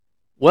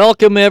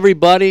Welcome,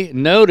 everybody.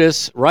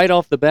 Notice right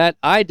off the bat,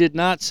 I did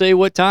not say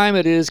what time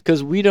it is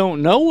because we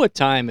don't know what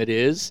time it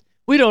is.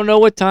 We don't know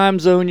what time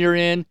zone you're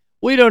in.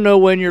 We don't know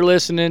when you're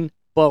listening,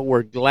 but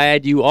we're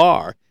glad you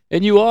are.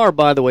 And you are,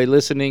 by the way,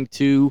 listening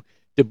to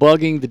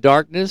Debugging the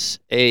Darkness,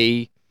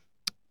 a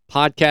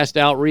podcast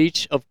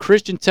outreach of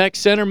Christian Tech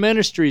Center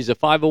Ministries, a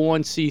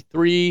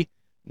 501c3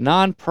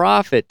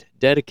 nonprofit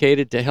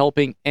dedicated to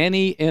helping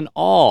any and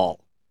all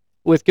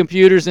with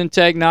computers and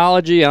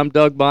technology. I'm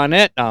Doug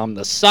Bonnet. I'm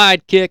the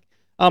sidekick.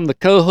 I'm the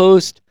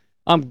co-host.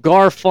 I'm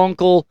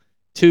Garfunkel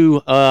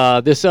to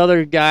this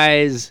other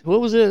guy's,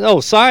 what was it? Oh,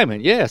 Simon.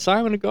 Yeah,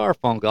 Simon and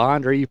Garfunkel.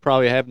 Andre, you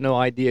probably have no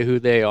idea who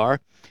they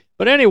are.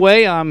 But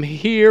anyway, I'm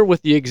here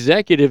with the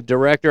executive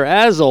director,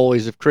 as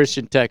always, of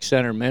Christian Tech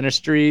Center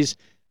Ministries,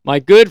 my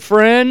good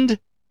friend,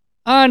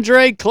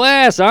 Andre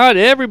Class.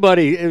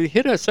 Everybody,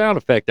 hit a sound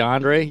effect,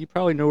 Andre. You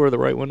probably know where the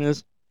right one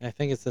is. I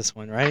think it's this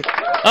one, right?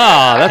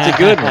 Ah, that's a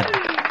good one.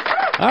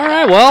 All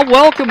right, well,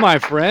 welcome, my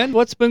friend.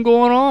 What's been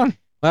going on?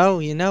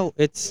 Well,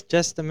 it's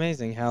just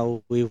amazing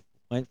how we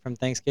went from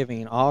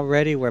Thanksgiving and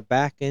already we're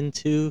back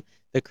into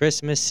the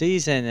Christmas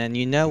season. And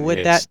with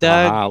It's that, the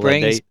Doug, holiday.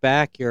 brings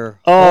back your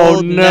Oh,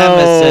 old no,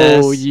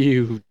 nemesis,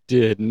 you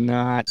did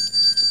not.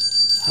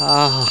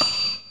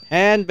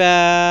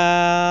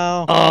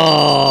 handbell.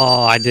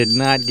 Oh, I did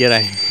not get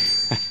a...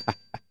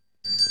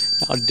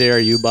 How dare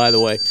you, by the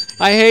way.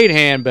 I hate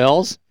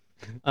handbells,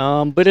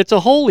 but it's a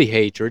holy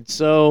hatred,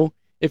 so...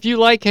 If you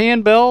like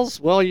handbells,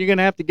 well, you're going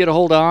to have to get a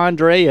hold of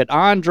Andre at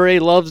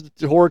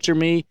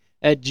andrelovestortureme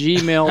at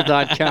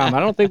gmail.com. I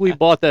don't think we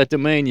bought that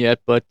domain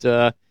yet, but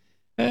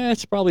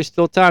it's probably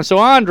still time. So,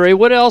 Andre,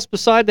 what else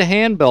beside the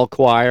handbell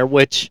choir,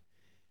 which,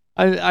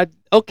 I've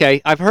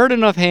heard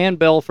enough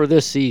handbell for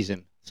this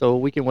season, so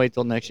we can wait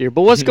till next year.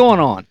 But what's going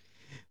on?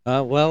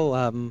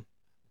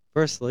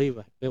 Firstly,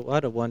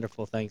 what a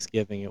wonderful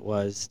Thanksgiving it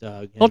was,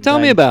 Doug. Well, tell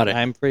me about it.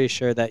 I'm pretty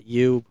sure that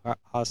you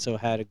also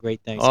had a great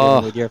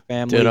Thanksgiving with your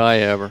family. Did I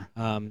ever?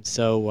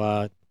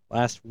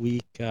 Last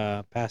week,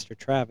 Pastor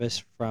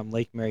Travis from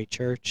Lake Mary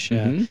Church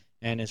and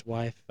his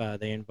wife,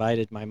 they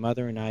invited my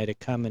mother and I to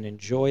come and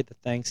enjoy the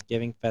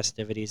Thanksgiving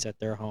festivities at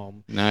their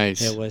home.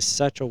 Nice. It was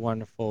such a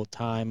wonderful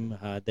time.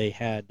 They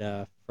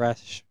had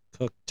fresh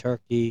cooked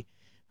turkey.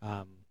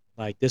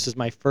 This is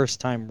my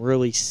first time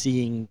really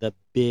seeing the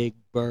big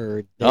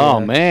bird there. Oh,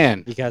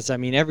 man. Because,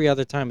 every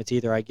other time it's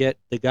either I get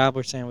the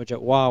gobbler sandwich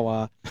at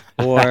Wawa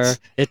or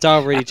it's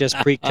already just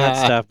pre-cut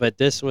stuff. But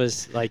this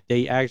was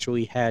they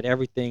actually had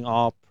everything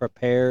all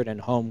prepared and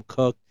home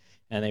cooked,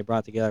 and they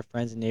brought together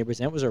friends and neighbors.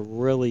 And it was a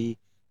really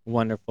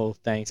wonderful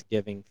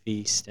Thanksgiving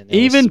feast. And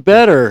even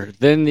better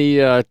than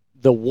the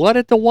what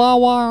at the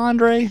Wawa,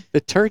 Andre?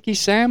 The turkey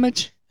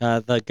sandwich?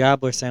 The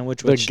gobbler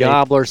sandwich. The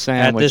gobbler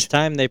sandwich. At this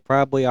time, they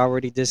probably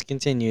already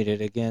discontinued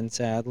it again,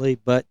 sadly.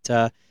 But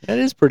that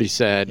is pretty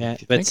sad. Yeah,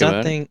 but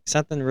something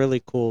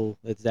really cool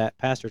is that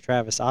Pastor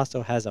Travis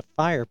also has a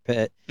fire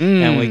pit,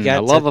 and I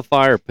love a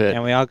fire pit.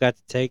 And we all got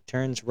to take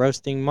turns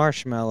roasting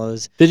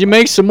marshmallows. Did you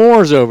make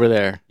s'mores over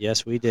there?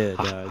 Yes, we did.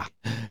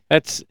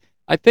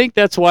 I think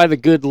that's why the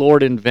good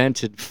Lord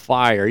invented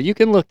fire. You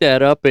can look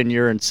that up in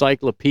your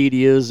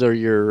encyclopedias or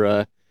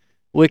your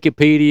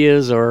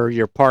Wikipedias or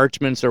your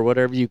parchments or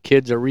whatever you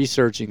kids are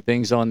researching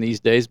things on these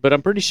days, but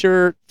I'm pretty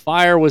sure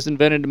fire was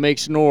invented to make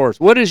s'mores.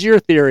 What is your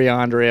theory,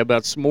 Andre,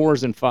 about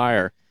s'mores and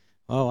fire?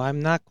 Oh,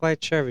 I'm not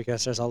quite sure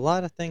because there's a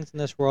lot of things in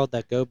this world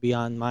that go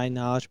beyond my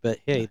knowledge, but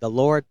hey, the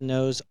Lord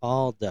knows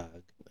all,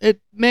 Doug.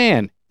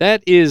 Man,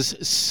 that is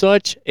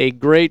such a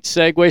great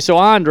segue. So,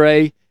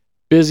 Andre,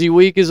 busy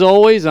week as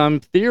always. I'm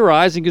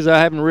theorizing because I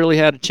haven't really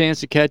had a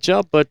chance to catch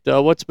up, but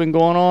what's been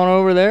going on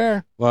over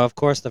there? Well, of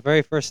course, the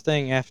very first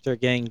thing after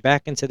getting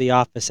back into the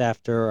office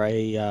after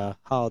a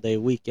holiday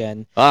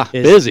weekend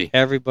is busy.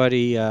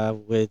 Everybody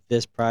with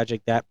this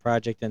project, that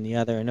project, and the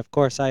other. And, of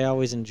course, I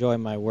always enjoy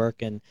my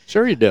work. And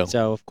sure you do.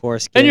 So, of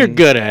course. And you're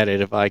good at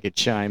it, if I could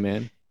chime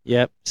in.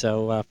 Yep.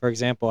 So, for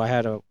example, I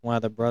had one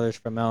of the brothers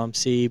from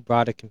LMC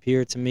brought a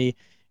computer to me,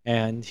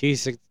 and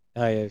he's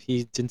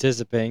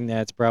anticipating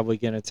that it's probably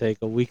going to take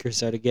a week or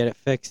so to get it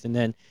fixed. And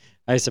then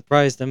I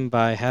surprised him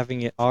by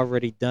having it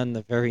already done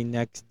the very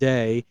next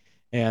day.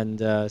 And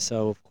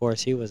so, of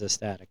course, he was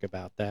ecstatic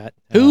about that.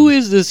 Who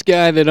is this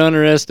guy that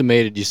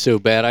underestimated you so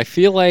bad? I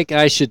feel like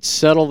I should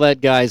settle that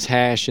guy's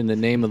hash in the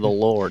name of the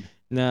Lord.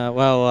 No,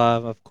 well,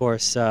 of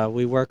course,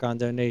 we work on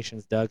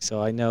donations, Doug,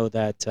 so I know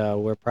that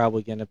we're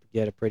probably going to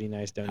get a pretty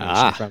nice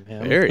donation from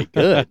him. Very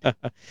good.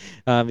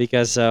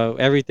 Because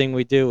everything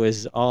we do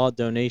is all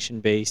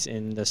donation-based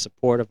in the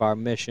support of our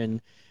mission.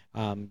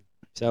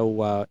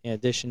 So in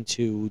addition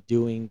to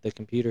doing the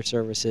computer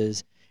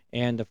services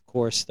and, of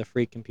course, the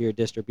free computer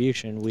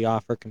distribution, we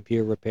offer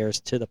computer repairs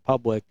to the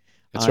public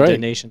on a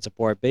donation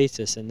support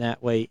basis. And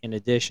that way, in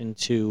addition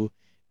to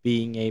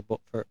being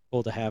able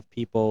to have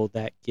people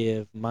that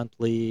give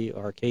monthly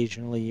or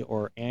occasionally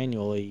or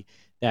annually,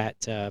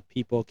 that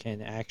people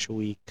can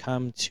actually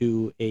come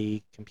to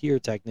a computer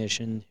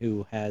technician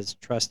who has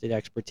trusted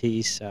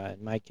expertise,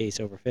 in my case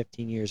over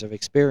 15 years of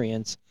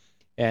experience,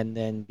 and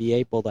then be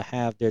able to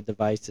have their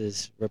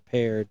devices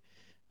repaired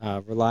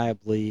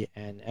reliably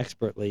and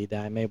expertly,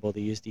 that I'm able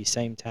to use these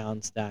same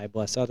talents that I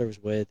bless others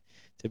with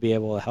to be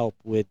able to help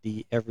with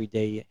the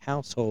everyday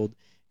household.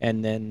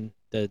 And then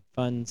the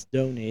funds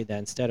donated, that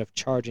instead of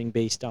charging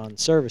based on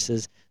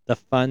services, the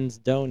funds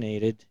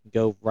donated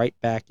go right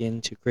back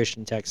into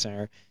Christian Tech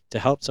Center to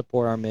help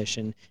support our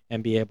mission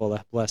and be able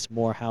to bless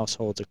more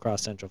households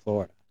across Central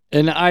Florida.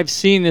 And I've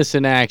seen this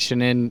in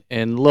action.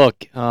 And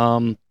look,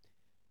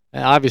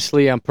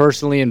 obviously, I'm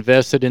personally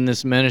invested in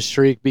this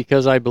ministry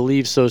because I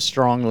believe so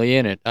strongly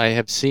in it. I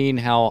have seen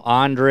how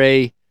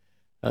Andre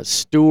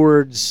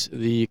stewards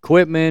the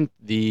equipment,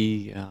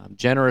 the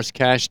generous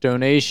cash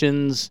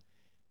donations,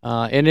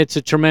 and it's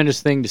a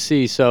tremendous thing to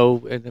see. So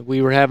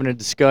we were having a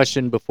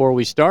discussion before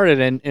we started,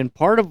 and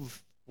part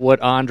of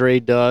what Andre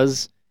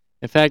does,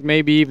 in fact,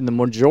 maybe even the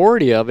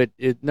majority of it,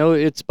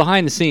 it's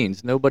behind the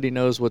scenes. Nobody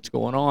knows what's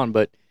going on,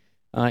 but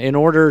in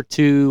order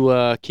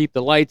to keep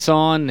the lights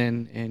on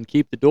and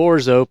keep the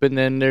doors open,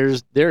 then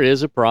there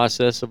is a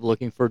process of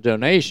looking for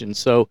donations.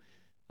 So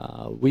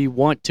we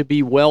want to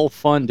be well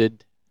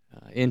funded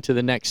into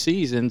the next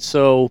season.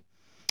 So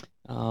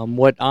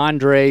what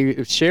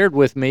Andre shared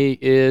with me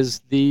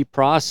is the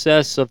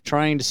process of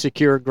trying to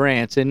secure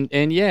grants,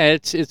 and yeah,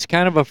 it's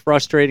kind of a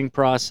frustrating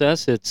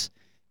process. It's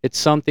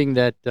something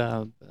that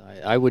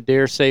I would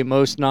dare say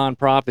most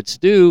nonprofits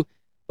do,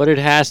 but it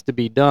has to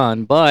be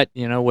done. But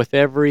with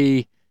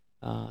every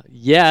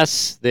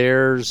yes,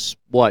 there's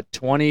what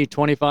 20,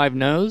 25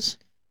 no's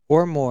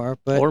Or more,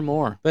 or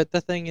more. but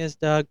the thing is,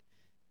 Doug,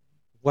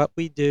 what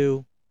we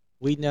do,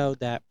 we know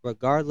that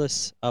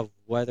regardless of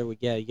whether we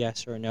get a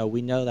yes or a no,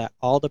 we know that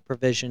all the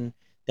provision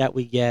that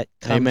we get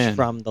comes Amen.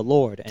 from the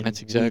Lord. And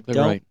That's exactly we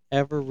don't right.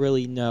 ever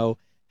really know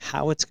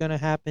how it's going to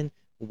happen,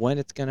 when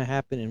it's going to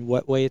happen, and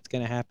what way it's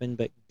going to happen,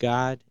 but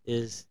God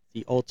is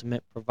the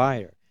ultimate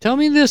provider. Tell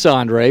me this,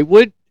 Andre.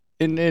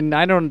 And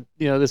I don't,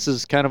 this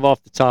is kind of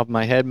off the top of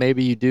my head.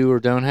 Maybe you do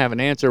or don't have an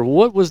answer.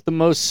 What was the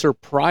most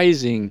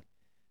surprising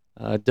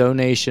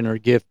donation or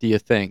gift, do you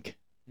think?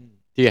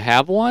 Do you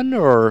have one,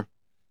 or?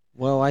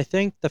 Well, I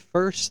think the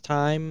first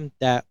time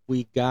that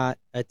we got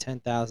a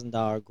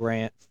 $10,000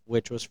 grant,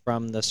 which was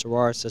from the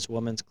Sororitas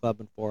Women's Club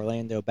in Fort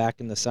Orlando back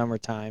in the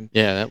summertime,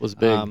 Yeah, that was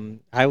big.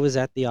 I was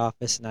at the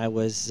office and I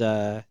was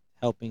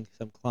helping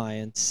some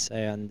clients,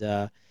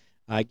 and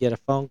I get a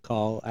phone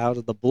call out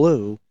of the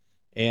blue,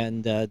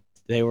 and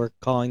they were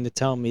calling to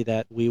tell me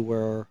that we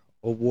were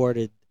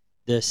awarded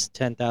this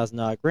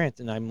 $10,000 grant,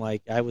 and I'm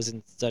like, I was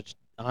in such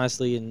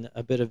honestly in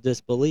a bit of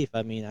disbelief.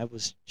 I mean, I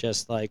was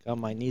just like on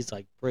my knees,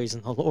 like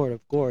praising the Lord,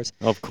 of course,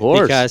 Of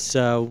course.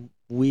 because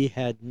we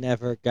had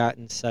never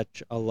gotten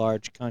such a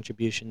large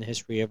contribution in the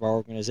history of our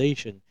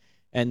organization.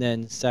 And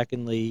then,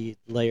 secondly,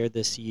 later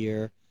this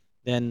year,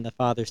 then the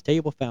Father's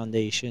Table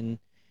Foundation,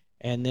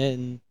 and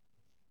then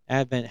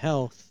Advent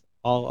Health,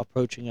 all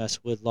approaching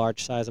us with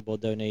large, sizable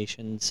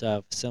donations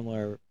of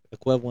similar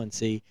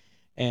equivalency,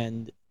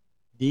 and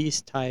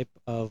these type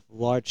of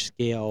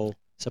large-scale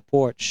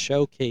support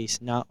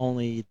showcase not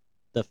only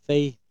the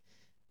faith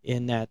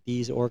in that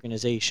these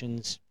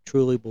organizations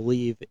truly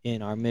believe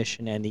in our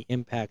mission and the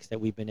impacts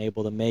that we've been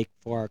able to make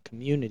for our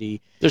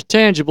community. There's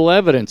tangible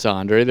evidence,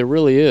 Andre. There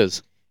really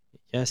is.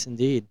 Yes,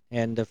 indeed.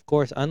 And of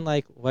course,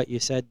 unlike what you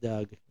said,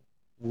 Doug,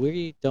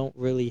 we don't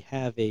really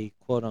have a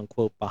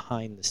quote-unquote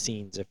behind the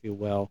scenes, if you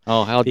will.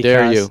 Oh, how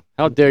dare you.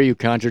 How dare you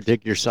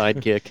contradict your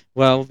sidekick.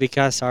 Well,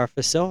 because our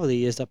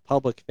facility is a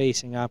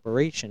public-facing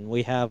operation.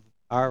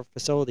 Our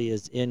facility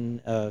is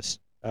in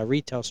a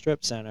retail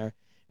strip center,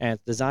 and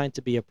it's designed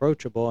to be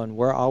approachable, and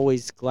we're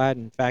always glad.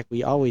 In fact,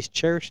 we always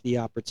cherish the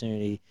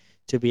opportunity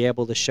to be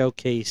able to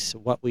showcase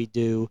what we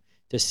do,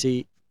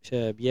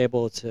 to be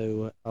able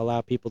to allow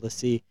people to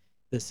see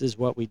this is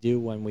what we do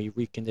when we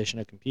recondition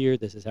a computer.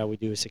 This is how we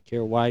do a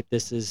secure wipe.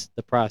 This is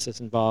the process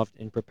involved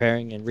in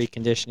preparing and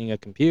reconditioning a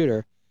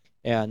computer.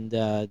 And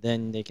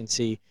then they can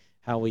see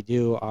how we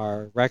do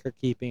our record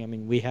keeping. I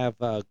mean, we have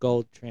a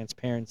gold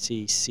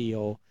transparency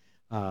seal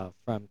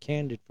from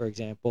Candid, for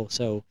example.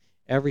 So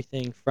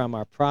everything from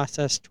our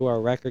process to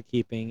our record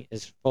keeping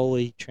is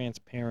fully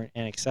transparent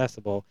and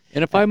accessible.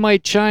 And if I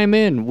might chime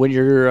in, when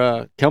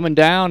you're coming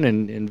down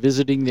and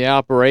visiting the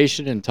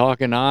operation and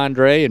talking to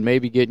Andre and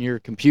maybe getting your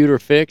computer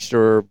fixed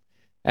or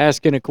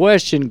asking a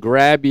question,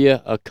 grab you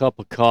a cup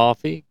of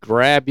coffee,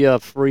 grab you a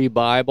free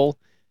Bible.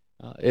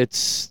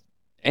 It's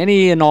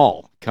any and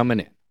all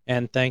coming in.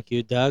 And thank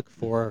you, Doug,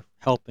 for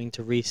helping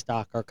to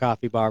restock our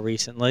coffee bar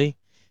recently.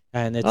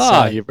 And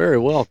it's you're very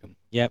welcome.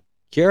 Yep,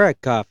 Keurig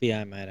coffee,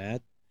 I might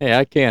add. Hey,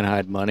 I can't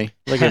hide money.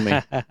 Look at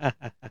me.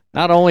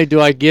 Not only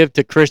do I give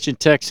to Christian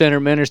Tech Center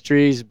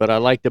Ministries, but I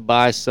like to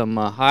buy some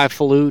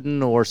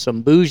highfalutin or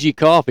some bougie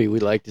coffee,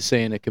 we like to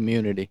say in the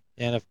community.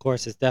 And, of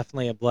course, it's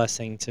definitely a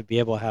blessing to be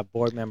able to have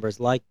board members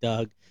like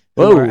Doug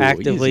who are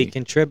actively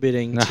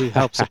contributing to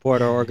help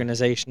support our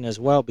organization as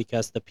well,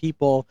 because the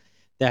people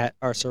that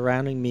are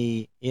surrounding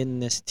me in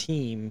this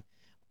team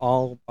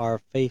all are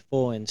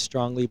faithful and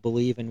strongly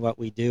believe in what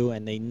we do,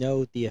 and they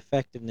know the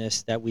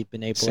effectiveness that we've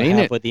been able to Seen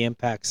have it. with the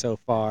impact so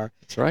far.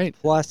 That's right.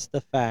 Plus the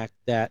fact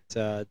that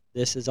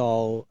this is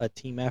all a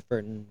team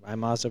effort, and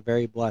I'm also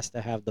very blessed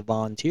to have the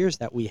volunteers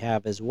that we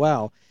have as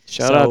well.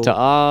 Shout out to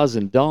Oz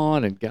and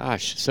Dawn and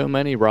gosh, so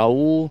many.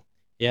 Raul.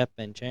 Yep,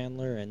 and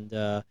Chandler and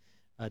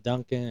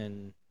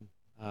Duncan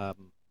and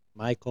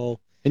Michael.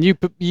 And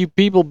you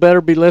people better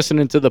be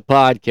listening to the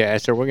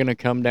podcast, or we're going to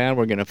come down,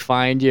 we're going to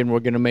find you, and we're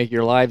going to make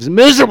your lives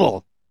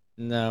miserable.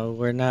 No,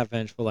 we're not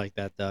vengeful like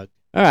that, Doug.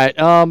 All right.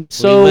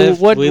 So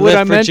what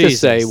I meant to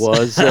say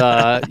Jesus.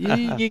 was,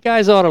 you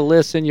guys ought to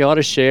listen. You ought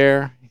to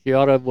share. You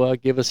ought to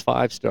give us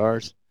 5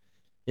 stars.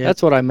 Yep.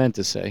 That's what I meant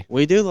to say.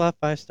 We do love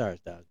 5 stars,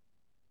 Doug.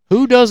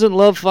 Who doesn't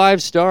love 5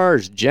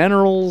 stars?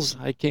 Generals.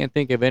 I can't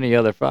think of any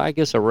other. I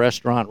guess a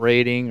restaurant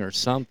rating or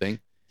something.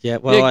 Yeah,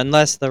 well,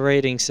 unless the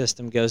rating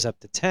system goes up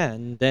to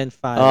 10, then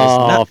 5 is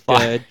not 5.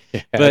 good.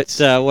 Yes.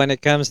 But when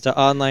it comes to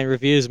online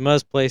reviews,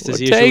 most places Well,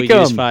 usually take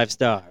use 'em. 5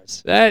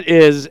 stars. That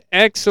is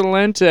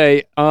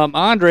excelente.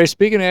 Andre,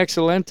 speaking of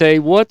excelente,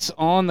 what's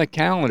on the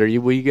calendar?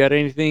 You got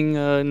anything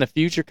in the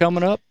future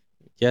coming up?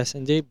 Yes,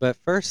 indeed. But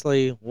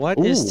firstly, what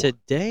is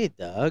today,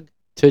 Doug?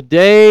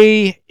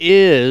 Today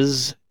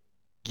is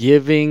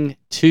Giving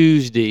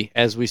Tuesday,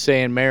 as we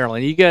say in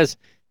Maryland. You guys,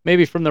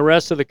 maybe from the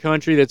rest of the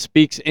country that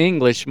speaks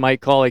English,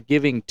 might call it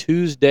Giving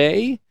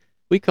Tuesday.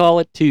 We call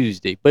it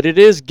Tuesday, but it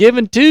is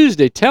Giving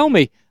Tuesday. Tell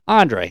me,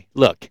 Andre,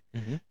 look,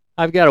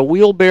 I've got a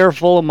wheelbarrow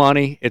full of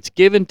money. It's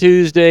Giving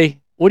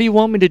Tuesday. What do you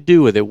want me to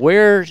do with it?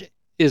 Where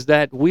is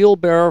that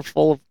wheelbarrow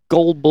full of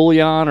gold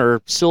bullion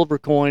or silver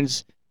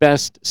coins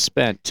best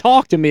spent?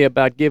 Talk to me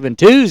about Giving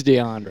Tuesday,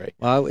 Andre.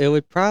 Well, it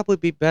would probably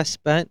be best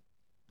spent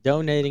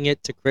donating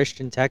it to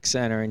Christian Tech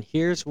Center, and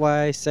here's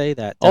why I say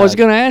that, Doug. I was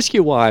going to ask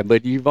you why,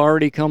 but you've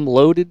already come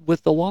loaded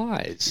with the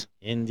whys.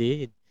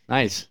 Indeed.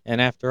 Nice.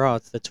 And after all,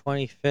 it's the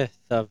 25th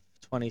of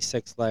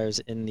 26 letters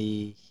in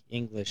the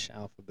English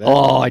alphabet.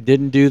 Oh, I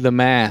didn't do the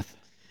math.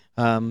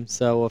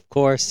 So, of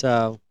course,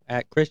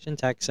 at Christian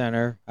Tech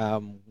Center,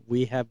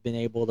 we have been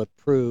able to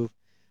prove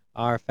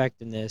our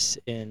effectiveness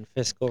in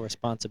fiscal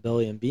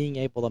responsibility and being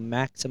able to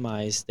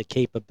maximize the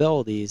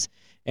capabilities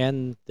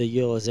and the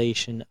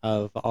utilization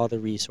of all the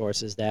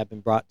resources that have been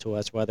brought to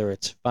us, whether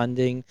it's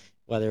funding,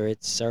 whether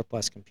it's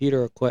surplus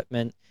computer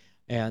equipment,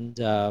 and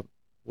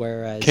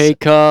whereas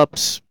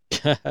K-cups,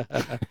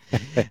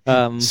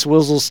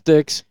 swizzle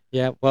sticks.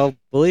 Yeah, well,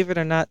 believe it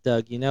or not,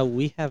 Doug,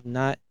 we have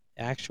not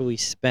actually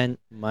spent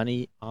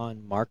money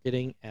on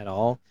marketing at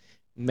all.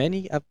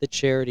 Many of the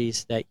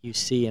charities that you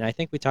see, and I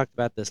think we talked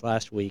about this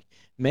last week,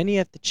 many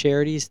of the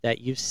charities that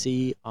you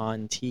see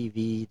on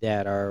TV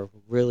that are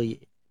really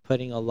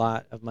putting a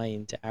lot of money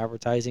into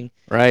advertising,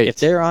 right? If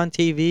they're on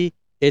TV,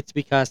 it's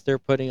because they're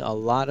putting a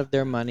lot of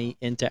their money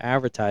into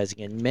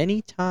advertising. And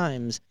many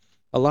times,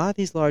 a lot of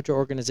these larger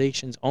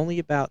organizations, only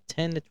about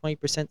 10 to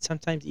 20%,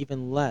 sometimes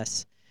even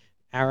less,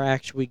 are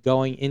actually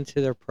going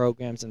into their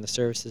programs and the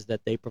services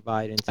that they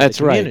provide into the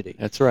community.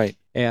 That's right.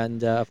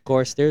 And, of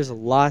course, there's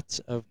lots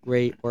of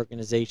great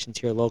organizations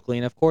here locally.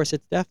 And, of course,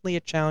 it's definitely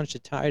a challenge to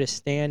try to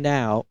stand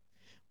out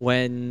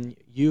when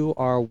you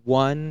are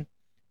one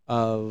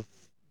of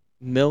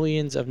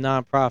millions of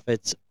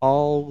nonprofits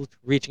all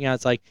reaching out.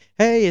 It's like,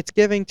 hey, it's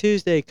Giving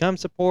Tuesday. Come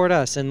support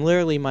us. And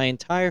literally my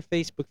entire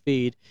Facebook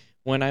feed,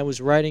 when I was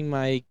writing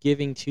my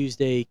Giving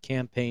Tuesday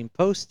campaign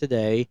post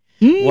today,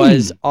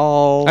 was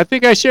all... I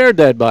think I shared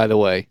that, by the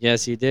way.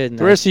 Yes, you did.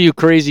 The rest of you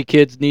crazy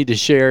kids need to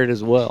share it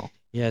as well.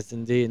 Yes,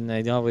 indeed, and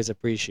I always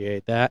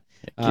appreciate that.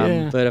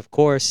 Yeah. But, of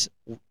course,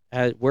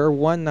 we're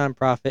one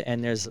nonprofit,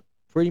 and there's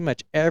pretty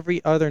much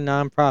every other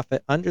nonprofit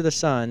under the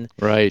sun,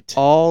 right,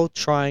 all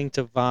trying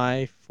to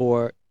vie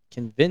for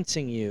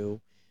convincing you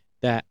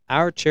that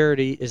our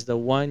charity is the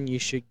one you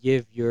should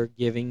give your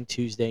Giving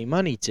Tuesday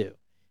money to.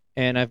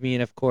 And, I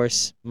mean, of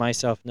course,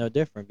 myself no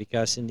different,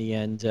 because in the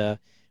end,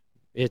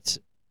 it's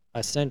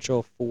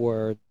essential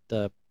for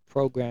the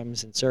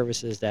programs and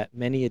services that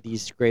many of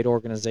these great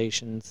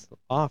organizations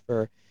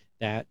offer,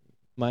 that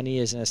money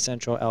is an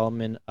essential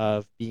element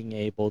of being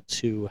able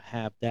to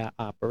have that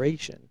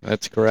operation.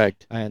 That's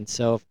correct. And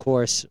so, of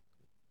course,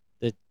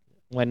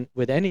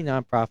 with any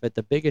nonprofit,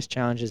 the biggest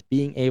challenge is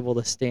being able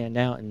to stand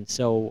out. And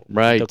so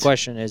the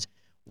question is,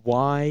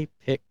 why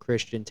pick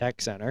Christian Tech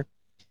Center?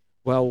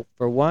 Well,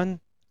 for one,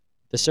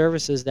 the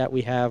services that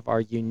we have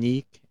are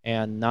unique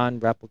and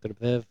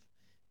non-replicative.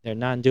 They're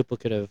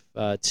non-duplicative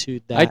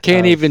to that. I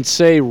can't even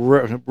say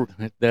repeat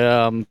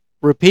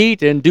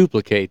and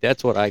duplicate.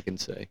 That's what I can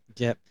say.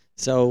 Yep.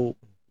 So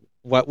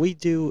what we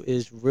do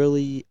is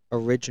really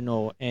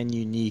original and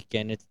unique,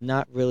 and it's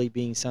not really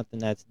being something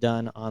that's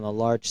done on a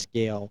large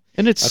scale.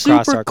 And it's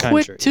across super our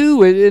quick country.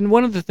 too. And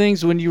one of the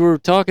things when you were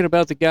talking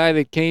about the guy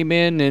that came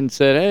in and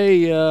said,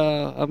 "Hey,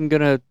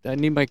 I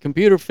need my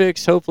computer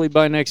fixed, hopefully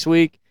by next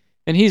week,"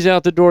 and he's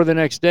out the door the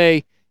next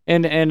day.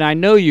 And I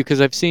know you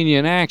because I've seen you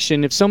in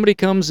action. If somebody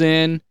comes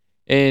in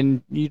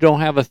and you don't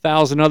have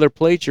 1,000 other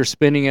plates you're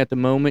spinning at the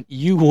moment,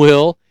 you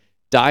will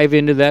dive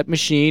into that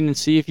machine and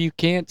see if you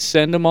can't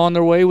send them on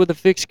their way with a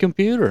fixed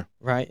computer.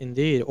 Right,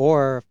 indeed.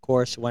 Or, of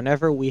course,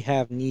 whenever we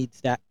have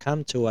needs that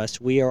come to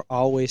us, we are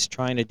always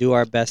trying to do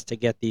our best to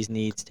get these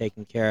needs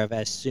taken care of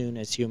as soon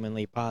as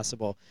humanly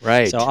possible. So,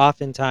 Right.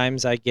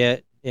 oftentimes, I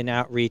get an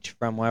outreach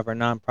from one of our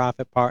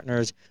nonprofit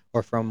partners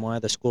or from one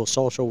of the school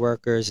social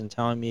workers and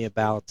telling me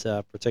about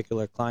a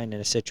particular client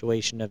in a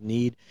situation of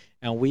need.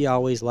 And we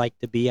always like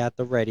to be at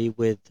the ready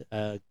with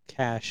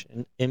cash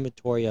and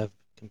inventory of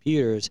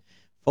computers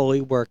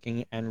fully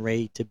working and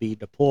ready to be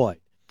deployed.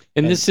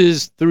 And And this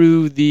is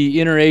through the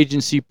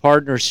interagency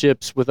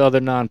partnerships with other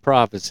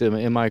nonprofits.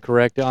 Am I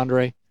correct,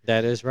 Andre?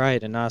 that is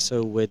right, and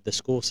also with the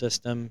school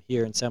system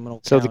here in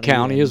Seminole So the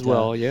County, county as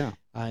well, yeah.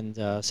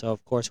 so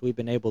of course we've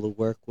been able to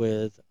work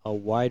with a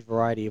wide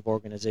variety of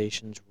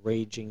organizations,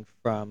 ranging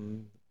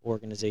from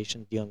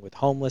organizations dealing with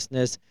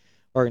homelessness,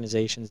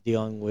 organizations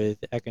dealing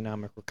with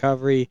economic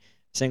recovery,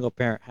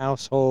 single-parent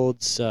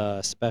households,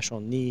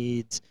 special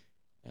needs,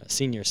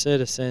 senior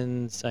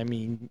citizens. I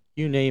mean,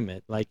 you name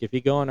it. Like if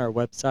you go on our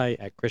website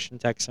at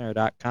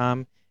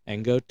christiantechcenter.com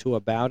and go to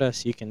About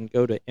Us, you can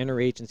go to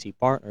Interagency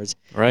Partners,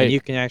 and Right. you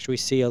can actually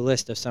see a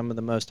list of some of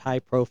the most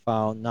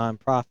high-profile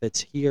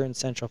nonprofits here in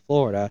Central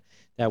Florida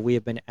that we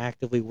have been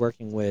actively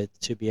working with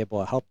to be able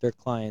to help their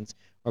clients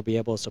or be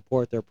able to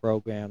support their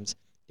programs.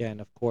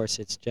 And of course,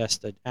 it's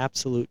just an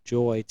absolute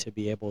joy to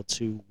be able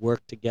to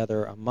work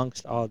together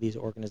amongst all these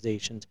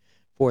organizations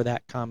for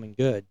that common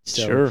good.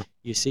 So Sure.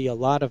 you see a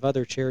lot of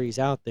other charities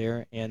out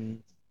there,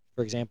 and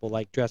for example,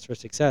 like Dress for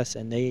Success,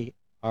 and they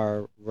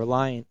are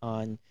relying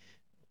on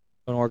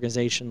an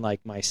organization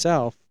like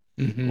myself,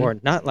 Hmm. or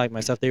not like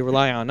myself. They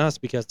rely on us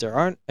because there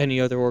aren't any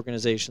other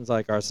organizations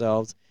like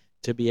ourselves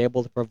to be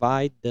able to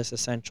provide this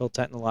essential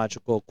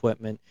technological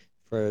equipment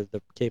for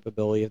the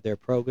capability of their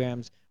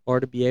programs, or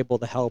to be able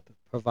to help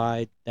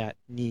provide that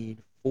need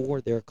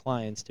for their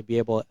clients to be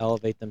able to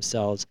elevate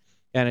themselves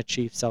and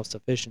achieve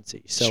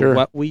self-sufficiency. So Sure.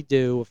 what we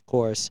do, of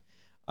course,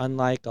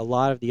 unlike a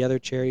lot of the other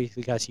charities,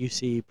 because you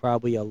see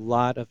probably a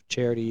lot of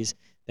charities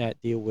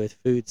that deal with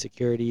food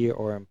security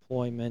or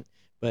employment,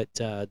 but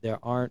there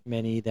aren't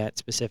many that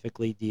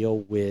specifically deal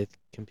with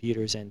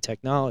computers and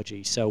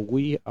technology. So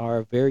we are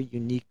a very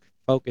unique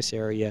focus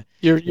area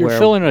You're where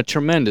filling a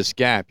tremendous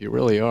gap. You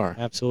really are.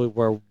 absolutely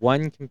where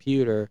one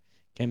computer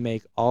can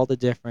make all the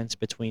difference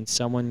between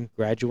someone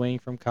graduating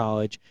from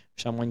college,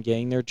 someone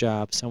getting their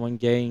job, someone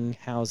getting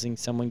housing,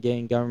 someone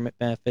getting government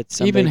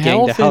benefits, Even somebody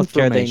getting the health health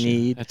care they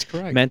information. need, That's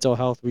correct. mental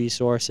health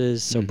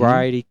resources, Hmm.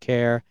 sobriety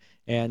care.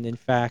 And in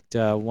fact,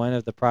 one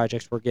of the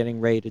projects we're getting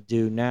ready to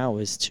do now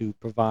is to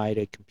provide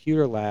a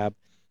computer lab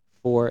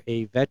for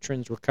a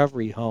veterans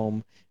recovery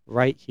home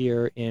right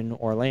here in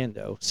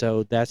Orlando.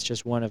 So that's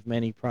just one of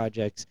many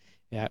projects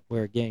that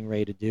we're getting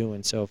ready to do.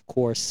 And so, of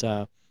course,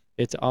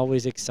 it's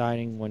always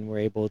exciting when we're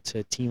able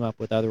to team up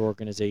with other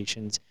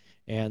organizations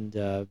and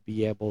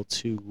be able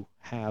to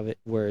have it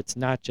where it's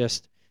not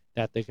just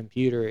that the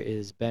computer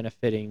is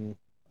benefiting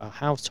a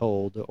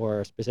household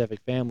or a specific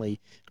family,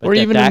 but Or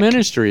even a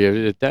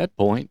ministry at that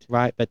point.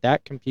 right, but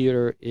that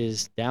computer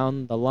is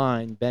down the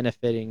line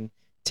benefiting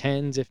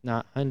tens, if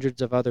not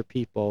hundreds, of other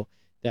people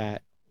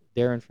that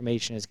their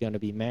information is going to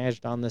be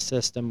managed on the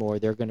system, or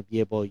they're going to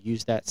be able to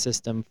use that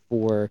system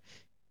for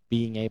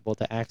being able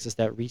to access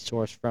that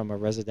resource from a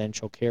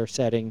residential care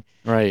setting,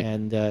 Right.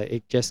 and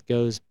it just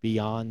goes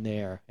beyond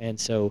there. And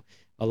so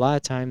a lot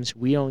of times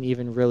we don't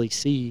even really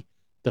see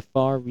the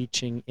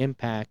far-reaching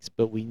impacts,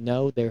 but we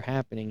know they're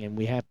happening, and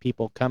we have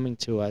people coming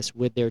to us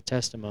with their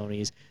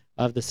testimonies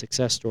of the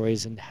success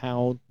stories and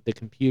how the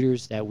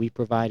computers that we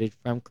provided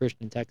from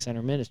Christian Tech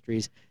Center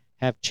Ministries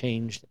have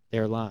changed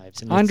their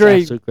lives, and it's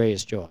Andre, absolute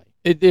greatest joy.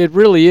 it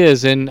really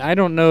is. And I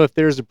don't know if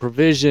there's a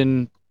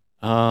provision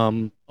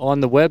on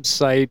the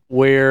website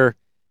where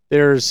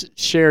there's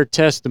shared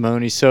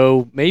testimony.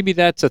 So maybe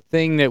that's a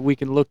thing that we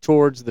can look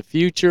towards the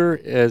future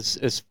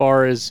as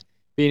far as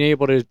being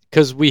able to,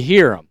 because we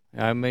hear them.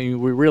 I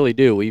mean, we really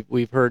do.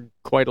 We've heard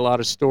quite a lot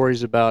of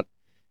stories about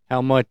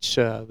how much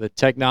the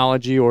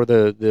technology or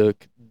the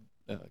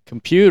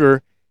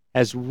computer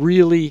has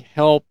really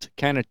helped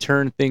kind of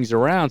turn things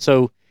around.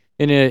 So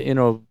in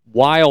a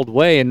wild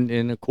way,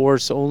 and of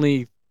course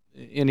only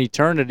in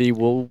eternity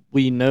will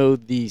we know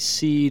the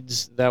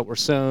seeds that were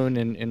sown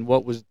and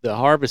what was the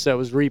harvest that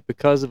was reaped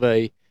because of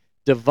a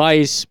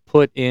device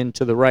put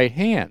into the right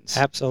hands.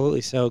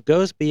 Absolutely. So it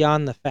goes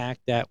beyond the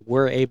fact that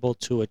we're able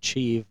to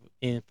achieve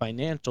in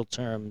financial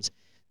terms,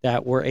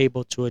 that we're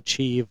able to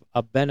achieve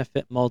a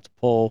benefit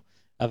multiple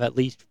of at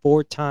least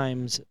 4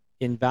 times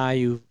in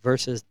value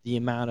versus the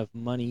amount of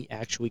money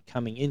actually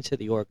coming into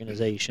the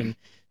organization.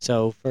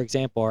 So, for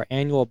example, our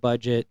annual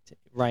budget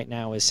right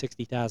now is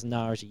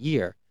 $60,000 a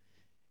year.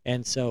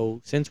 And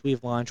so, since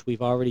we've launched,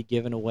 we've already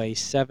given away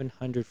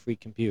 700 free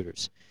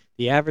computers.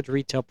 The average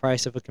retail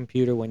price of a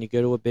computer when you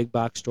go to a big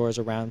box store is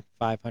around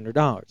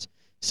 $500.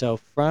 So,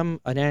 from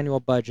an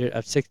annual budget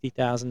of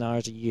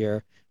 $60,000 a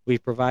year, we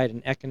provide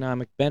an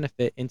economic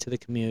benefit into the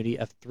community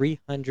of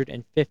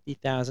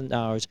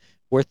 $350,000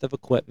 worth of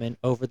equipment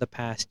over the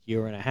past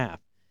year and a half.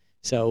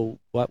 So,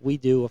 what we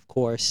do, of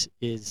course,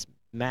 is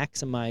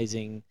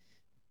maximizing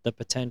the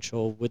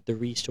potential with the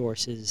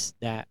resources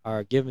that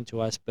are given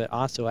to us. But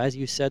also, as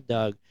you said,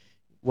 Doug,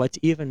 what's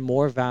even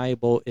more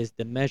valuable is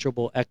the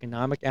measurable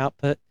economic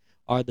output,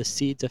 are the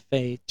seeds of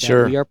faith that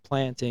Sure. we are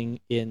planting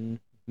in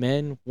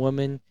men,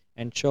 women,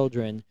 and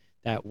children,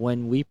 that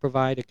when we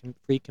provide a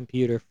free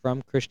computer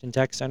from Christian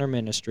Tech Center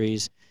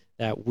Ministries,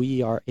 that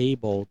we are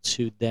able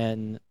to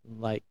then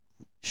like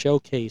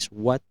showcase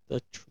what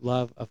the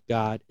love of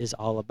God is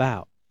all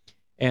about.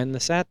 And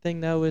the sad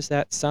thing though is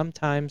that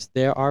sometimes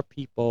there are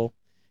people,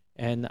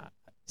 and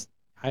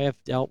I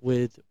have dealt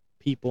with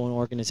people and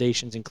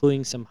organizations,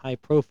 including some high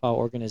profile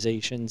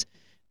organizations,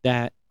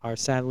 that are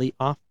sadly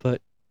off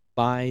put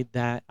by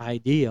that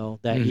ideal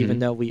that even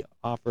though we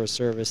offer a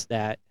service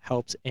that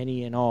helps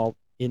any and all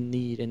in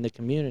need in the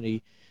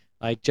community,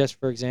 like just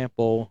for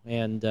example,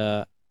 and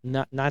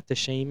not to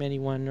shame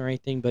anyone or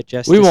anything, but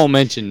just We to, won't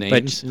mention but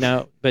names.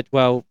 no, but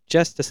well,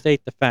 just to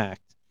state the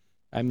fact,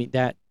 I mean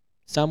that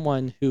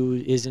someone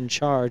who is in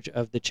charge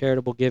of the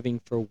charitable giving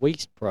for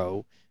Waste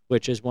Pro,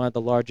 which is one of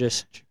the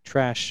largest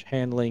trash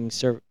handling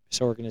service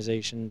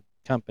organization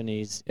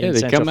companies Yeah, in they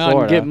Central come out and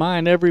get Florida.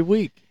 mine every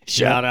week.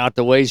 Shout out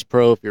to Waste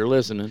Pro if you're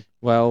listening.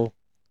 Well,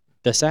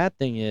 the sad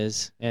thing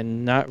is,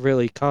 and not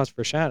really cause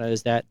for shout out,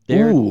 is that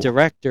their Ooh,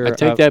 director I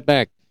take of that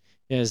back.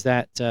 is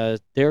that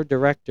their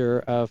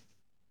director of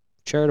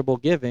charitable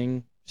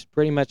giving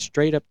pretty much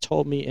straight up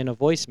told me in a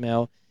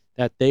voicemail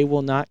that they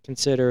will not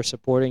consider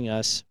supporting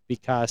us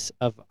because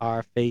of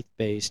our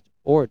faith-based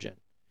origin,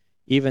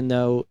 even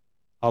though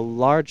a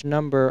large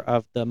number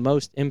of the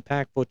most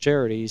impactful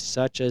charities,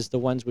 such as the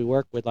ones we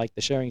work with, like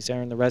the Sharing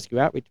Center and the Rescue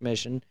Outreach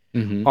Mission,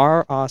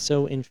 are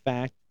also in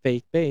fact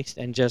faith-based,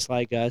 and just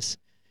like us,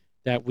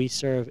 that we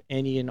serve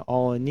any and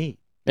all in need.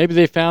 Maybe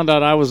they found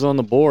out I was on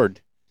the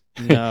board.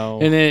 No.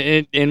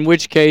 And in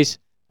which case,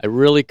 I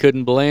really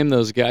couldn't blame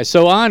those guys.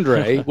 So,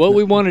 Andre, what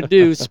we want to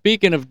do,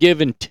 speaking of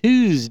Giving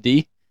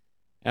Tuesday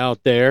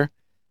out there,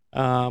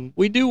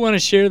 we do want to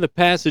share the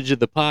passage of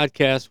the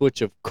podcast,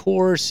 which, of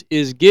course,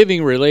 is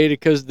giving related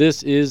because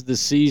this is the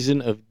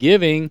season of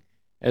giving,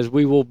 as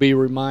we will be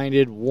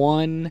reminded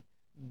 1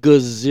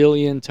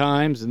 gazillion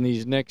times in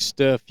these next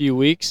few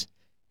weeks.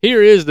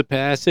 Here is the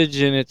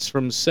passage, and it's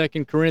from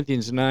 2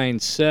 Corinthians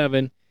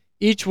 9:7.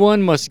 Each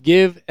one must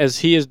give as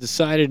he has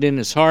decided in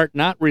his heart,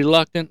 not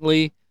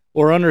reluctantly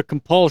or under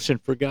compulsion,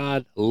 for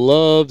God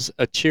loves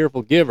a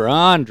cheerful giver.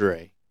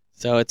 Andre.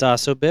 So it's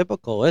also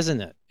biblical,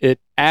 isn't it? It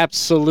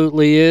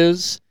absolutely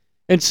is.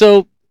 And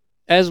so,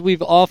 as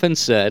we've often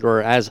said,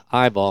 or as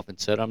I've often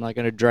said, I'm not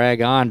going to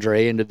drag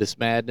Andre into this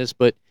madness,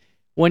 but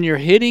when you're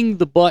hitting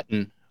the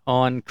button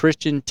on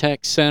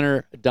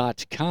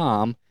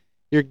ChristianTechCenter.com,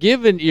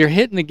 you're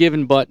hitting the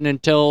given button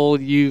until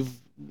you've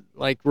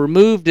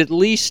removed at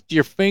least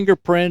your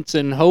fingerprints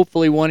and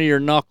hopefully one of your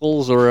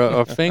knuckles or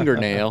a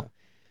fingernail.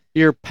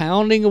 You're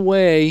pounding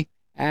away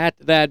at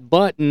that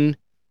button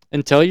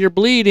until you're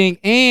bleeding,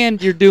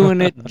 and you're doing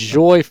it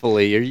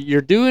joyfully.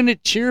 You're doing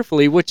it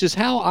cheerfully, which is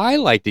how I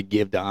like to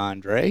give to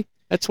Andre.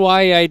 That's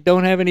why I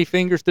don't have any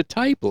fingers to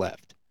type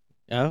left.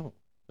 Oh.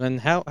 And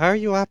how are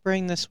you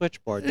operating the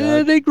switchboard,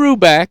 Doug? They grew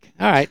back.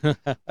 All right. All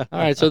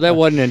right, so that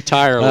wasn't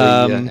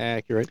entirely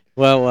accurate.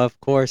 Well,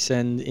 of course,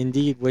 and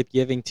indeed with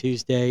Giving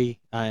Tuesday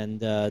and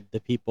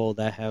the people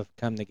that have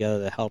come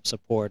together to help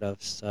support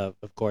us,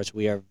 of course,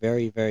 we are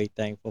very, very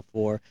thankful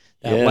for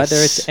that. Yes.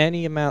 Whether it's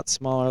any amount,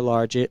 small or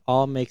large, it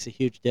all makes a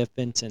huge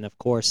difference. And, of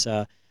course,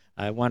 I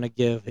want to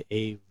give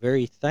a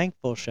very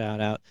thankful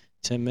shout-out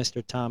to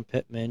Mr. Tom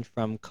Pittman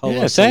from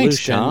Colo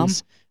Thanks,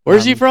 Solutions. Tom.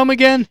 Where's he from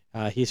again?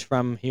 He's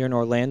from here in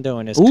Orlando,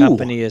 and his Ooh.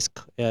 company is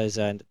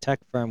a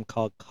tech firm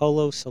called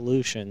Colo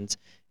Solutions.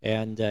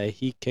 And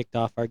he kicked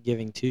off our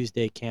Giving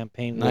Tuesday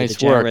campaign with a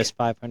generous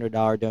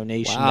 $500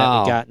 donation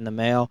that we got in the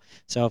mail.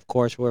 So, of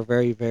course, we're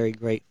very, very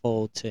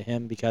grateful to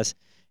him because,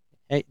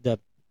 hey,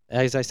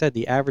 as I said,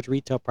 the average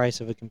retail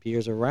price of a computer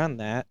is around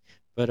that.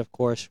 But, of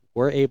course,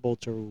 we're able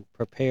to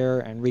prepare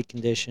and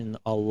recondition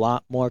a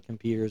lot more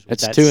computers with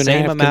that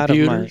same amount of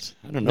money.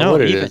 I don't know what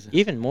it is.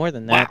 Even more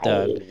than that,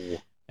 Doug.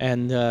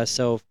 And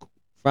so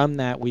from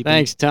that,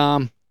 Thanks,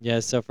 Tom. Yeah,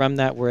 so from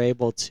that, we're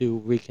able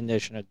to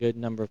recondition a good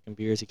number of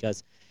computers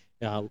because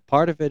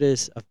part of it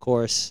is, of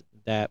course,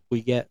 that we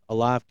get a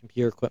lot of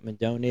computer equipment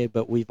donated,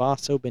 but we've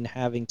also been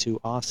having to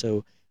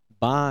also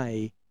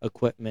buy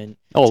equipment.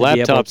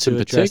 Laptops in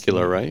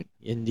particular, right?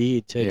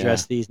 Indeed, to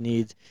address these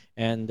needs.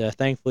 And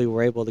thankfully,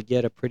 we're able to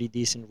get a pretty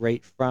decent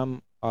rate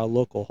from our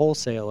local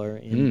wholesaler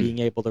in being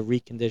able to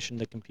recondition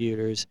the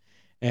computers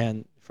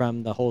and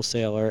from the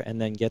wholesaler and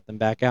then get them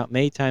back out.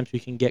 Many times we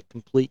can get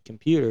complete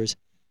computers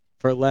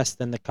for less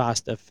than the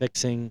cost of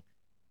fixing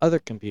other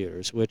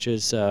computers, which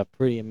is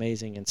pretty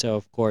amazing. And so,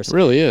 of course, it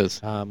really is.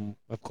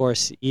 Of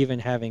course, even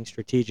having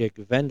strategic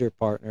vendor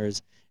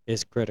partners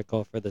is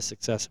critical for the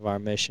success of our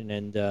mission.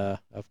 And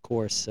of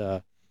course,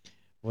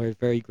 we're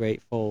very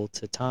grateful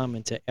to Tom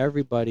and to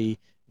everybody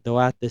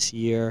throughout this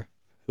year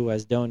who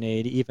has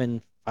donated.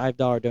 Even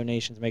 $5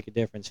 donations make a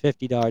difference.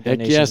 $50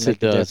 donations make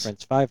a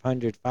difference.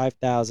 $500,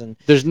 $5,000.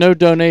 There's no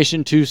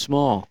donation too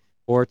small.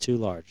 or too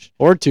large.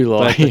 Or too low.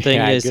 But the thing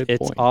Yeah, is, good it's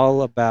point.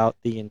 all about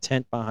the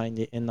intent behind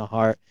it in the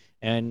heart,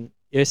 and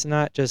it's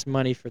not just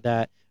money for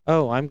that.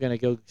 Oh, I'm going to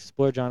go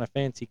splurge on a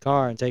fancy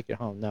car and take it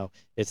home. No,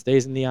 it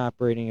stays in the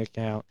operating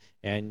account,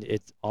 and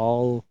it's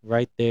all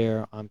right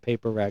there on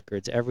paper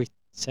records. Every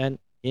cent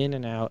in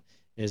and out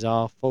is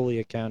all fully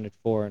accounted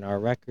for in our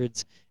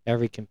records.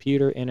 Every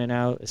computer in and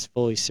out is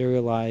fully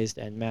serialized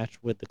and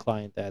matched with the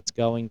client that's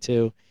going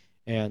to.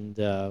 And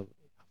of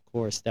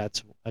course,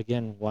 that's,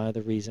 again, one of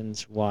the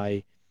reasons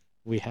why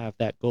we have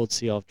that gold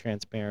seal of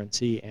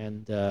transparency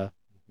and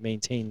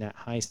maintain that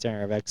high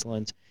standard of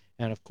excellence.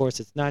 And of course,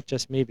 it's not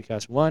just me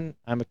because, one,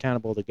 I'm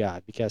accountable to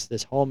God because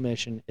this whole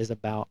mission is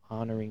about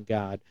honoring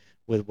God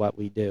with what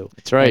we do.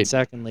 That's right. And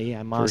secondly,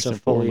 I'm First also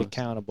and fully foremost.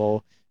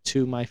 accountable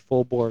to my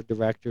full board of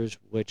directors,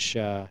 which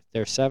there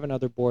are 7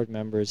 other board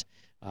members,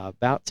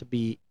 about to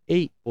be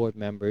 8 board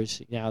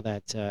members now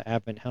that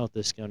Advent Health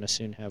is going to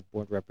soon have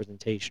board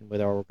representation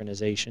with our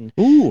organization.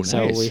 Ooh,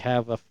 So nice. we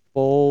have a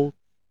full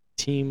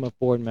team of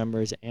board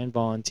members and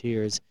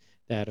volunteers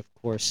that, of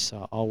course,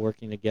 all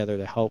working together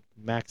to help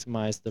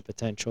maximize the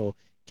potential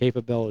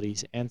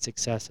capabilities and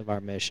success of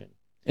our mission.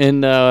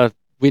 And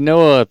we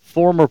know a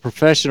former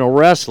professional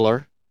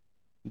wrestler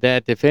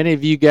that if any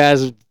of you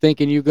guys are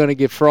thinking you're going to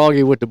get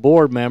froggy with the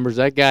board members,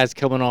 that guy's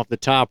coming off the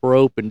top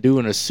rope and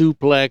doing a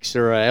suplex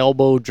or a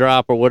elbow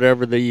drop or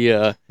whatever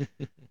the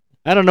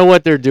I don't know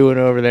what they're doing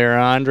over there,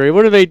 Andre.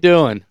 What are they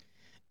doing?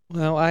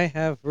 Well, I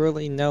have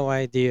really no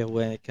idea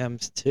when it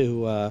comes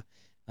to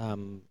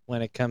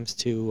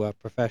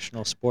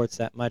professional sports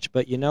that much.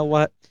 But you know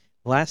what?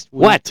 Last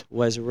week What?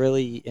 was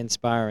really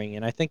inspiring,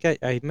 and I think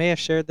I may have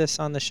shared this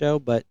on the show,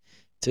 but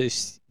to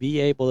be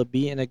able to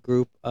be in a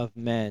group of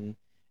men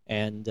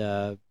and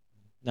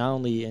not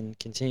only in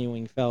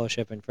continuing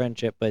fellowship and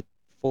friendship, but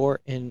for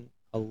an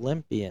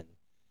Olympian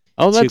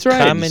Oh, to that's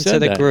right. come You into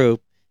said the that.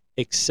 group,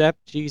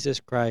 accept Jesus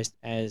Christ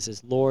as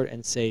his Lord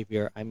and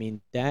Savior. I mean,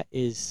 that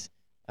is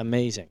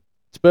amazing.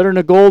 It's better than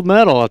a gold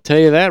medal, I'll tell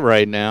you that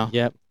right now.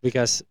 Yep,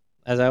 because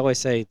as I always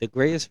say, the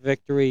greatest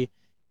victory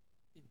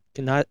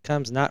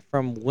comes not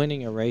from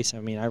winning a race. I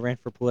mean, I ran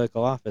for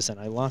political office and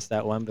I lost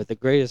that one, but the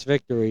greatest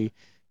victory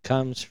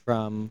comes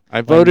from I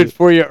when voted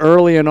for you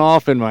early and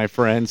often, my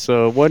friend,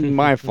 so it wasn't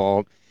my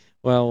fault.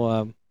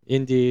 Well,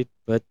 indeed,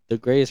 but the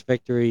greatest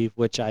victory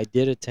which I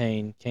did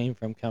attain came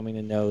from coming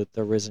to know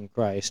the risen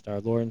Christ, our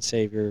Lord and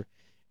Savior,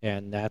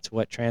 and that's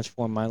what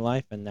transformed my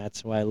life, and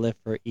that's what I live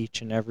for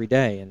each and every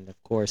day. And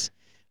of course,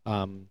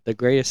 the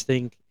greatest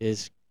thing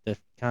is the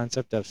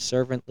concept of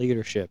servant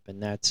leadership,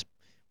 and that's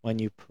when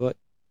you put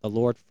the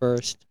Lord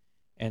first,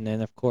 and then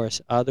of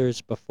course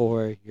others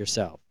before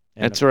yourself.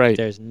 And That's right.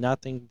 there's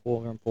nothing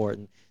more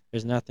important.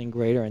 There's nothing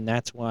greater, and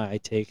that's why I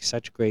take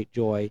such great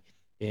joy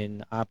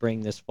in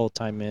operating this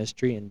full-time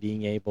ministry and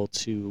being able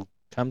to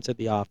come to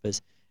the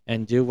office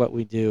and do what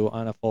we do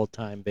on a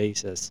full-time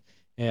basis.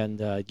 And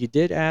you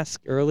did ask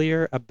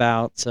earlier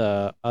about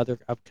other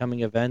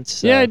upcoming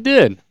events. Yeah, I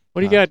did.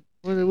 What do you uh, got?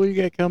 What do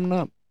you got coming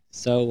up?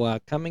 So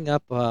coming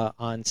up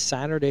on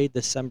Saturday,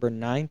 December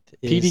 9th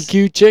is...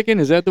 PDQ chicken,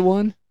 is that the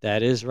one?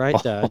 That is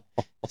right, Doug.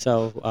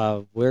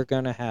 So we're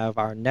going to have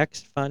our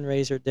next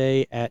fundraiser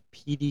day at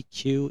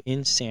PDQ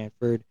in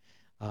Sanford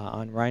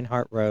on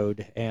Reinhardt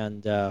Road,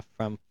 and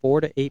from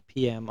 4 to 8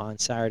 p.m. on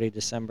Saturday,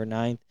 December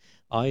 9th.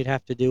 All you'd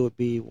have to do would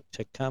be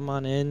to come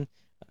on in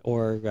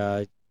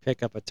or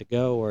pick up a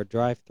to-go or a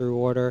drive-through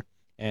order.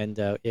 And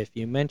if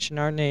you mention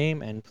our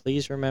name, and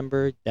please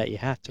remember that you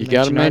have to You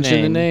got to mention our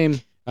mention the name,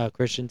 name.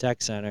 Christian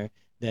Tech Center,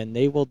 then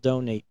they will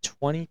donate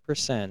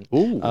 20%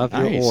 Ooh, of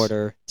nice. your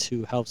order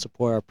to help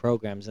support our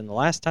programs. And the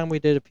last time we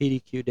did a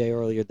PDQ day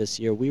earlier this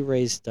year, we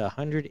raised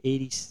 $187,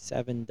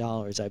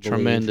 I believe.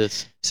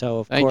 Tremendous. So,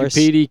 of Thank course,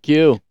 you,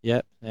 PDQ.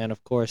 Yep, and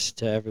of course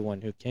to everyone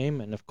who came.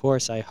 And of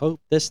course, I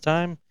hope this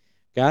time,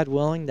 God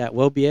willing, that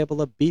we'll be able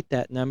to beat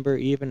that number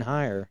even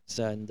higher.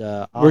 And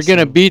We're going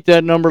to beat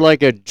that number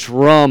like a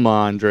drum,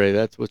 Andre.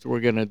 That's what we're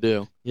going to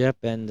do. Yep,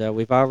 and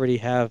we've already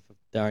have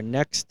our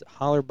next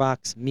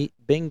Hollerbox Meet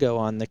Bingo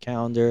on the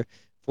calendar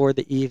for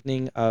the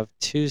evening of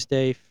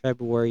Tuesday,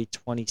 February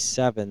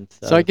 27th.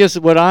 So I guess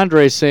what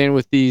Andre's saying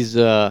with these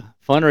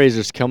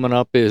fundraisers coming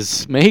up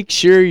is make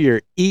sure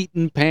your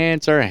eating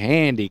pants are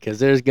handy because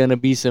there's going to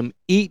be some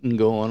eating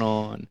going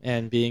on.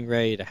 And being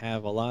ready to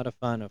have a lot of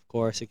fun, of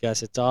course,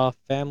 because it's all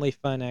family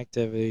fun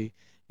activity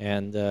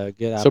and good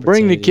opportunity. So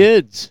bring the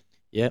kids.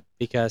 Yep,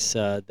 because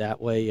that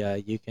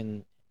way you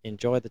can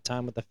enjoy the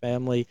time with the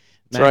family,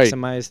 That's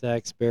maximize that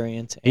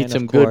experience, Eat and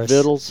some of course, good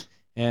vittles.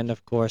 And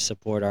of course,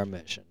 support our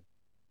mission.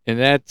 And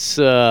that's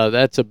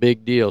a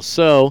big deal.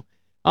 So,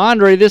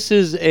 Andre, this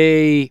is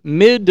a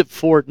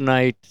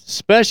mid-fortnight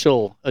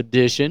special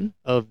edition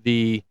of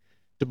the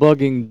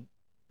Debugging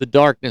the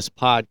Darkness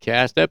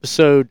podcast,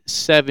 episode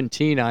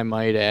 17, I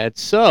might add.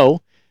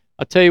 So,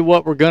 I'll tell you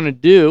what we're going to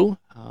do,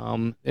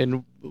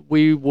 and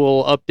we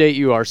will update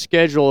you our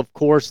schedule. Of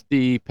course,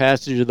 the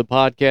passage of the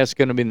podcast is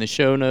going to be in the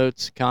show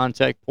notes,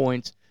 contact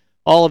points,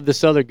 all of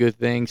this other good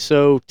thing.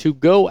 So, to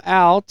go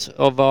out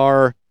of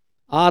our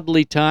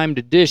oddly timed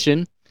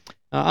edition,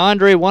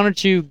 Andre, why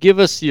don't you give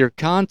us your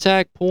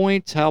contact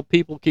points, how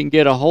people can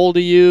get a hold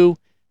of you,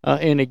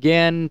 and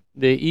again,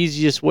 the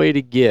easiest way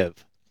to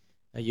give.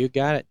 You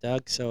got it,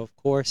 Doug. So, of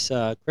course,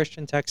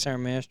 Christian Tech Center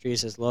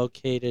Ministries is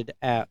located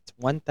at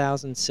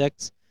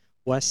 1006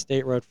 West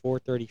State Road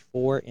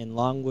 434 in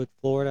Longwood,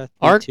 Florida.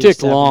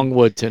 Arctic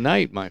Longwood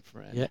tonight, my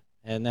friend. Yeah,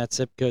 and that's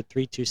zip code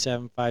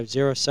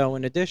 32750. So,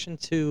 in addition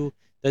to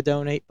the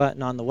donate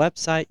button on the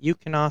website, you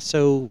can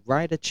also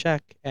write a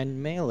check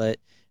and mail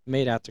it,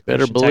 made out to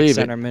Better Christian Tech believe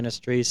Center it.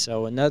 Ministries.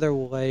 So, another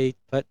way to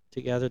put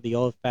together the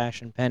old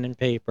fashioned pen and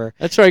paper.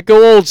 That's right.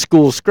 Go old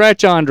school.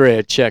 Scratch Andre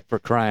a check for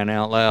crying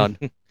out loud.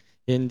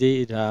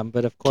 Indeed.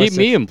 But of course, Keep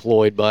me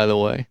employed, by the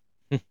way.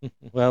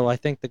 well, I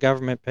think the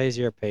government pays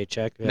your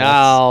paycheck.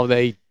 No,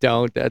 they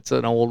don't. That's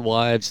an old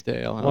wives'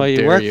 tale. How Well, you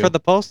dare work you. for the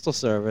Postal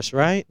Service,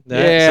 right?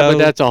 But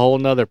that's a whole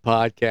nother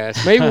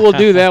podcast. Maybe we'll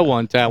do that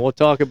one time. We'll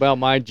talk about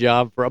my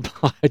job for a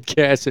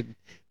podcast and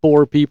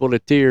bore people to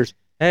tears.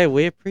 Hey,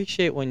 we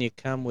appreciate when you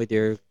come with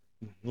your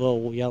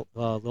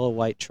little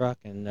white truck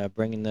and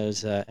bringing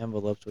those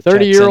envelopes with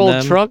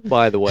 30-year-old truck,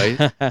 by the way.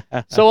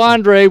 So,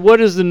 Andre, what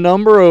is the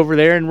number over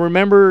there? And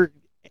remember,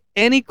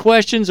 any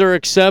questions are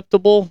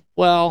acceptable.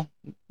 Well,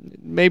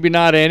 maybe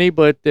not any,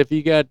 but if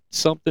you got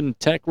something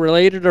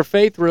tech-related or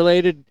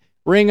faith-related,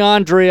 ring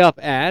Andre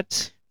up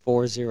at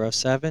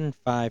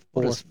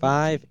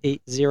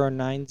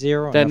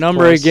 407-545-8090. That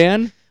number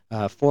again?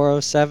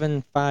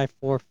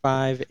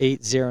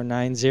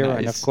 407-545-8090.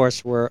 And, of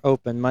course, we're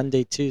open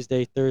Monday,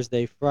 Tuesday,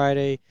 Thursday,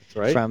 Friday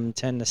from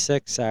 10 to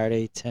 6,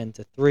 Saturday 10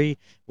 to 3.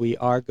 We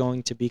are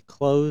going to be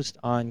closed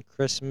on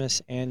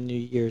Christmas and New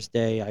Year's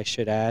Day, I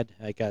should add,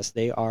 because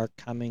they are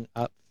coming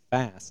up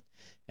fast.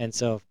 And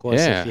so, of course,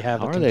 if you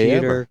have a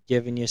computer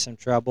giving you some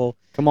trouble,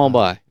 come on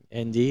by.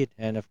 Indeed.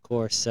 And, of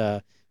course,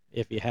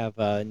 if you have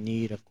a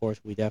need, of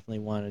course, we definitely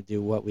want to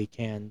do what we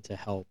can to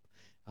help.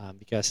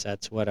 Because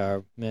that's what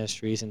our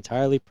ministry is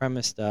entirely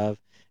premised of.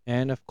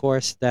 And, of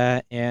course,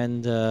 that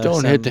and...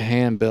 Don't hit the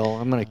handbell.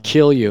 I'm going to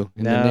kill you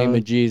in the name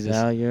of Jesus.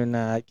 No, you're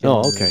not.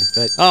 Oh, okay.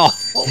 Me,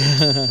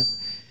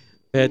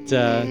 but,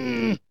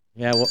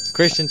 yeah, well,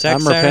 Christian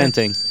Tech Center... I'm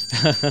repenting.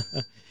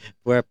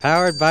 We're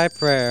powered by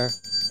prayer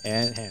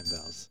and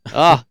handbells.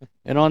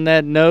 And on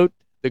that note,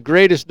 the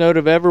greatest note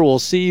of ever, we'll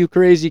see you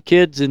crazy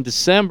kids in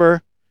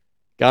December.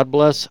 God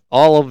bless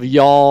all of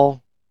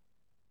y'all.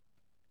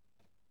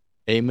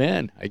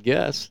 Amen, I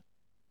guess.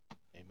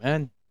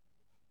 Amen.